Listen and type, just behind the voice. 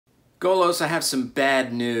Golos, I have some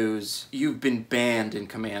bad news. You've been banned in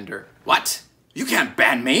Commander. What? You can't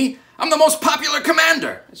ban me! I'm the most popular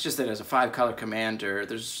commander! It's just that as a 5-color commander,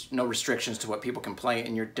 there's no restrictions to what people can play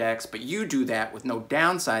in your decks, but you do that with no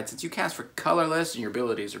downside since you cast for colorless and your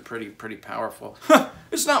abilities are pretty powerful.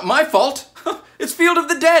 It's not my fault! It's Field of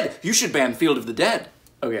the Dead! You should ban Field of the Dead.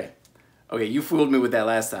 Okay, you fooled me with that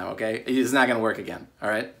last time, okay? It's not gonna work again,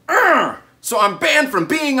 alright? So I'm banned from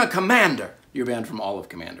being a commander! You're banned from all of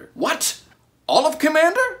Commander. What? All of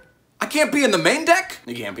Commander? I can't be in the main deck?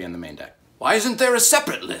 You can't be in the main deck. Why isn't there a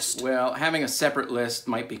separate list? Well, having a separate list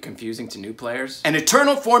might be confusing to new players. An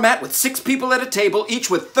eternal format with 6 people at a table, each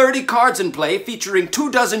with 30 cards in play, featuring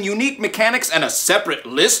 24 unique mechanics and a separate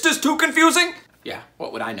list is too confusing? Yeah,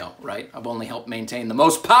 what would I know, right? I've only helped maintain the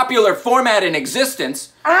most popular format in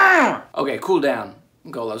existence. Okay, cool down,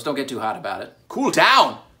 Golos. Don't get too hot about it. Cool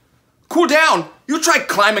down? Cool down? You tried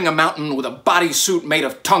climbing a mountain with a bodysuit made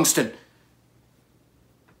of tungsten.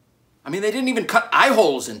 I mean, they didn't even cut eye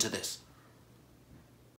holes into this.